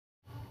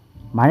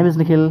My name is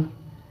নিখিল।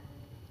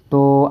 তো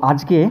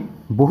আজকে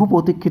বহু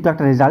প্রতীক্ষিত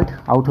একটা রেজাল্ট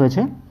আউট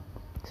হয়েছে,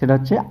 সেটা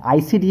হচ্ছে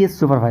ICDS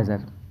সুপারভাইজার।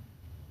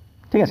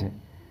 ঠিক আছে,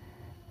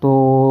 তো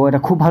এটা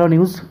খুব ভালো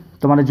নিউজ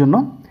তোমাদের জন্য।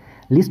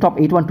 List of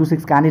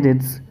 8126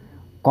 candidates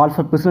call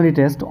for personality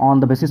test on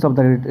the basis of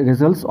the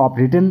results of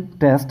written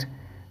test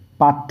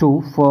part 2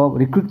 for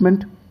recruitment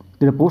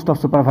to the post of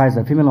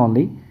supervisor female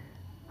only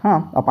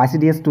of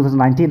ICDS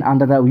 2019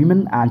 under the Women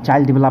and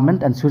Child Development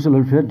and Social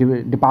Welfare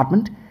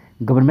Department,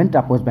 Government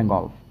of West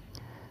Bengal।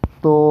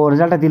 তো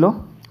রেজাল্টটা দিল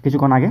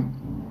কিছুক্ষণ আগে,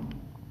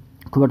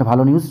 খুব একটা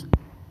ভালো news.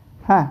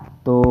 হ্যাঁ,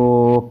 তো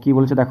কী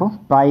বলছে দেখো,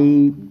 প্রায়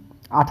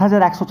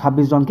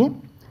 8126 জনকে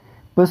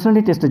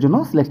পার্সোনালিটি টেস্টের জন্য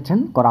সিলেকশন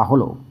করা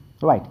হলো।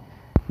 রাইট,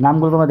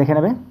 নামগুলো তোমরা দেখে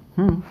নেবে।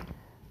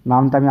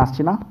 নামটা আমি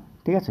আসছি না,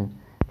 ঠিক আছে।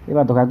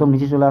 এবার দেখো একদম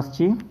নিচে চলে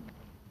আসছি,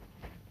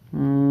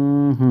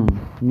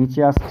 নিচে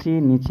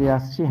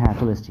আসছি, হ্যাঁ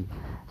চলে এসেছি।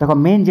 দেখো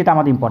মেন যেটা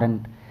আমাদের important,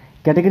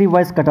 category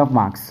wise cut off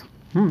marks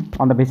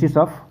on the basis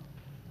of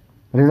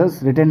results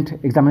written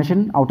examination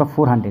out of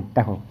 400।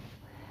 দেখো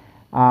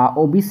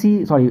OBC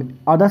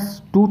others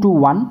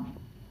 221,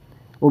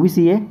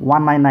 OBC A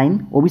 199,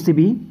 OBC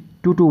B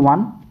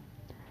 221,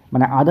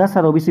 মানে আদার্স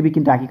আর ওবিসি বি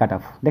কিন্তু একই কাট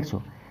অফ দেখছো।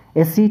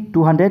 SC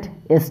 200,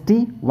 ST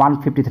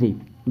 153,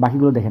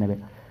 বাকিগুলো দেখে নেবে।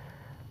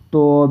 তো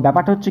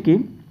ব্যাপারটা হচ্ছে কি,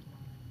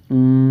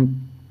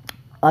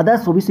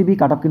 others OBC B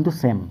cut off কিন্তু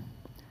সেম।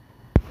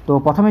 তো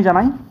প্রথমে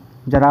জানাই,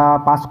 যারা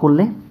পাস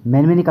করলে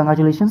মেনি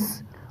কংগ্রাচুলেশনস,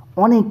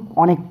 অনেক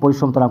অনেক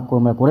পরিশ্রম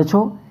তোমরা করেছো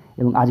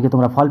এবং আজকে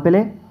তোমরা ফল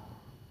পেলে,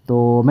 তো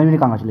মেনি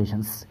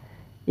কংগ্রাচুলেশনস।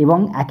 এবং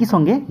একই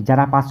সঙ্গে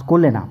যারা পাস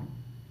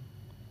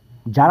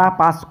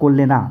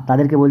করলে না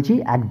তাদেরকে বলছি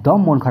একদম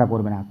মন খারাপ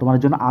করবে না, তোমার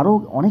জন্য আরও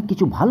অনেক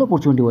কিছু ভালো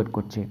অপরচুনিটি ওয়েট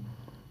করছে,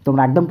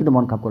 তোমরা একদম কিন্তু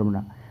মন খারাপ করবে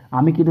না।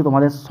 আমি কিন্তু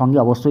তোমাদের সঙ্গে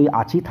অবশ্যই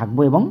আছি,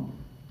 থাকবো।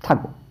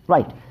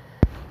 রাইট,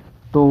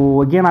 তো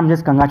again I am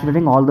just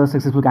congratulating all the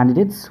successful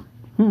candidates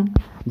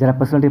যারা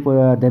পার্সোনালিটি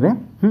দেবে,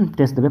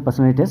 টেস্ট দেবে,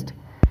 পার্সোনালিটি টেস্ট।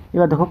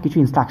 এবার দেখো কিছু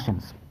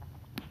instructions.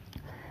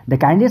 The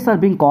candidates are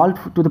being called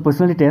to the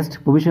personality test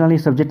provisionally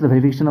subject to the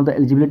verification of the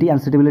eligibility and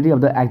suitability of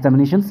the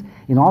examinations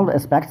in all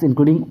aspects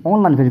including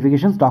online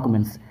verifications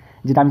documents,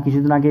 যেটা আমি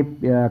কিছুদিন আগে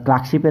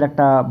ক্লার্কশিপের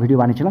একটা video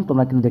বানিয়েছিলাম,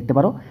 তোমরা কিন্তু দেখতে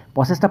পারো।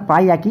 প্রসেসটা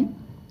প্রায় একই,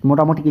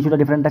 মোটামুটি কিছুটা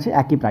ডিফারেন্ট আছে,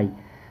 একই প্রায়।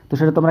 তো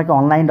সেটা তোমাকে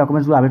অনলাইন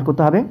ডকুমেন্টসগুলো আপডেট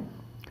করতে হবে।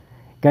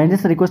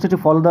 Candidates are requested to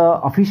follow the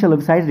official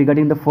website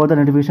regarding the further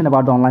notification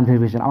about the online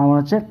verification। আমার মনে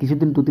হচ্ছে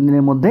কিছুদিন 2-3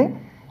 দিনের মধ্যে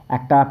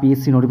একটা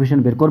PSC নোটিফিকেশন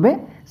বের করবে,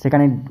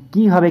 সেখানে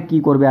কীভাবে কী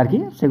করবে আর কি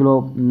সেগুলো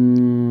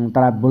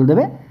তারা বলে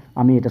দেবে।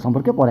 আমি এটা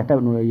সম্পর্কে পরে একটা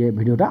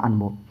ভিডিওটা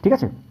আনবো, ঠিক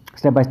আছে,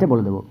 স্টেপ বাই স্টেপ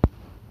বলে দেবো।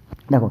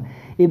 দেখো,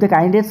 if the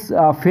candidates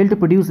fail to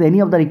produce any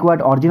of the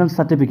required original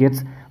certificates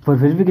for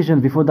verification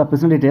before the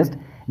personality test,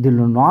 they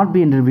will not be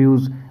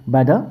interviewed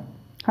by the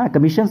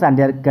commissions and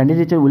their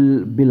candidature will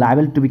be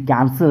liable to be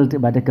cancelled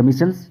by the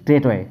commissions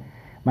straight away।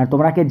 মানে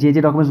তোমাকে যে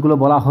ডকুমেন্টসগুলো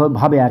বলা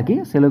হবে আর কি,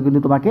 সেগুলো কিন্তু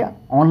তোমাকে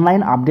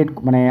অনলাইন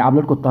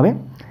আপলোড করতে হবে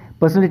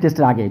পার্সোনালিটি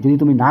টেস্টের আগে। যদি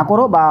তুমি না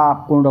করো বা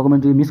কোনো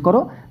ডকুমেন্ট যদি মিস করো,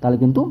 তাহলে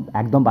কিন্তু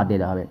একদম বাদ দিয়ে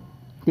দেওয়া হবে,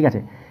 ঠিক আছে।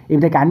 If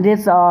the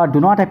candidates do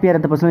not appear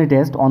at the personality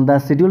test on the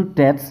schedule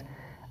test,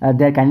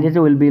 there candidate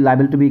will be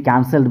liable two B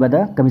cancelled by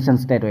the commission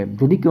straight way.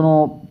 যদি কোনো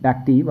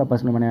ব্যক্তি বা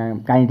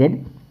ক্যান্ডিডেট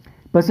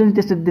পার্সোনালিটি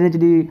টেস্টের দিনে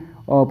যদি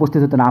উপস্থিত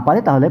হতে না পারে,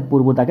 তাহলে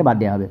পূর্ব তাকে বাদ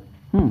দেওয়া হবে।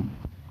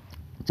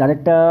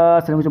 চারেরটা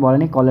সেরকম কিছু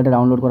বলেনি, কল লেটার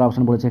ডাউনলোড করা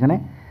অপশন বলেছে এখানে।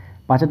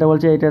 পাঁচেরটা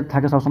বলছে এটা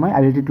থাকে সবসময়,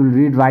 ability to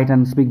read, right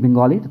and speak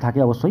Bengali, থাকে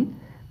অবশ্যই।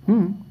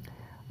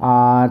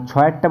 আর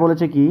ছয়েরটা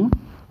বলেছে কি,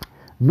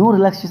 no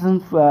relaxation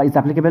is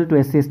applicable to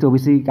SC ST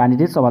OBC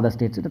candidates of other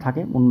states. এটা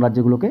থাকে অন্য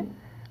রাজ্যগুলোকে।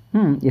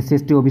 SC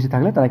ST OBC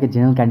থাকলে তাদেরকে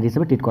জেনারেল ক্যান্ডিডেট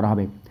হিসেবে ট্রিট করা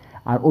হবে।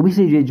 আর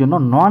ওবিসির জন্য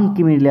নন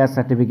ক্রিমিনাল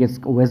সার্টিফিকেটস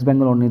ওয়েস্ট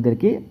বেঙ্গল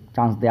অন্যদেরকে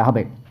চান্স দেওয়া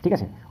হবে, ঠিক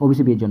আছে,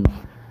 ওবিসি বিয়ের জন্য।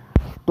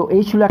 তো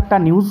এই ছিল একটা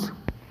নিউজ,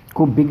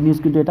 খুব বিগ নিউজ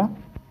কিন্তু এটা।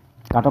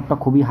 কাট অফটা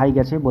খুবই হাই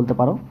গেছে বলতে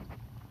পারো,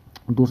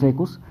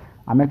 221।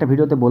 আমি একটা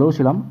ভিডিওতে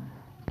বলেওছিলাম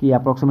কি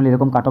অ্যাপ্রক্সিমেটলি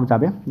এরকম কাট অফ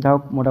যাবে। যাই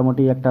হোক,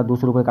 মোটামুটি একটা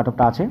 200-র উপরে কাট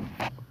অফটা আছে।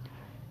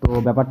 তো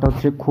ব্যাপারটা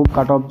হচ্ছে খুব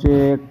কাট অফ যে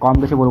কম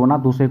বেশি বলবো না,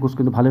 221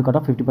 কিন্তু ভালোই কাট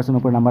অফ, 50%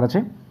 উপরে নাম্বার আছে।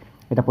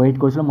 এটা প্রেডিক্ট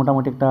করেছিলাম,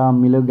 মোটামুটি একটা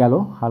মিলে গেল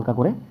হালকা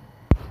করে।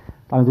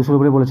 তো আমি 200-র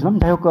উপরে বলেছিলাম।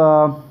 যাই হোক,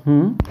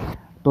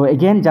 তো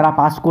এগেন যারা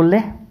পাস করলে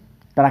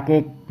তারাকে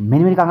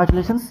মেনি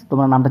কংগ্রাচুলেশনস,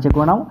 তোমরা নামটা চেক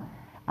করে নাও।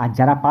 আর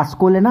যারা পাস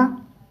করলে না,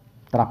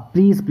 তারা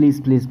প্লিজ প্লিজ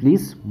প্লিজ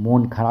প্লিজ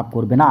মন খারাপ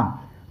করবে না,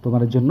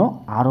 তোমাদের জন্য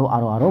আরও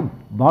আরও আরও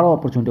বড়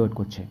অপরচুনিটি ওয়েট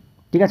করছে,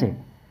 ঠিক আছে।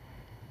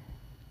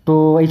 তো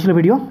এই ছিল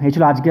ভিডিও, এই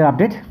ছিল আজকের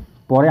আপডেট।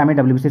 পরে আমি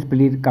WBCS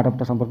প্রিলির কাট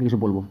অফটা সম্পর্কে কিছু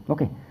বলবো,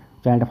 ওকে।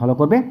 চ্যানেলটা ফলো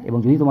করবে এবং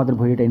যদি তোমাদের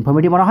ভিডিওটা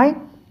ইনফরমেটিভ মনে হয়,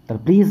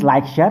 তাহলে please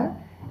like, share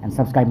and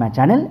subscribe my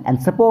channel and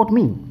support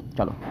me.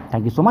 চলো,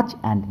 thank you so much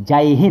and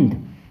Joy Hind.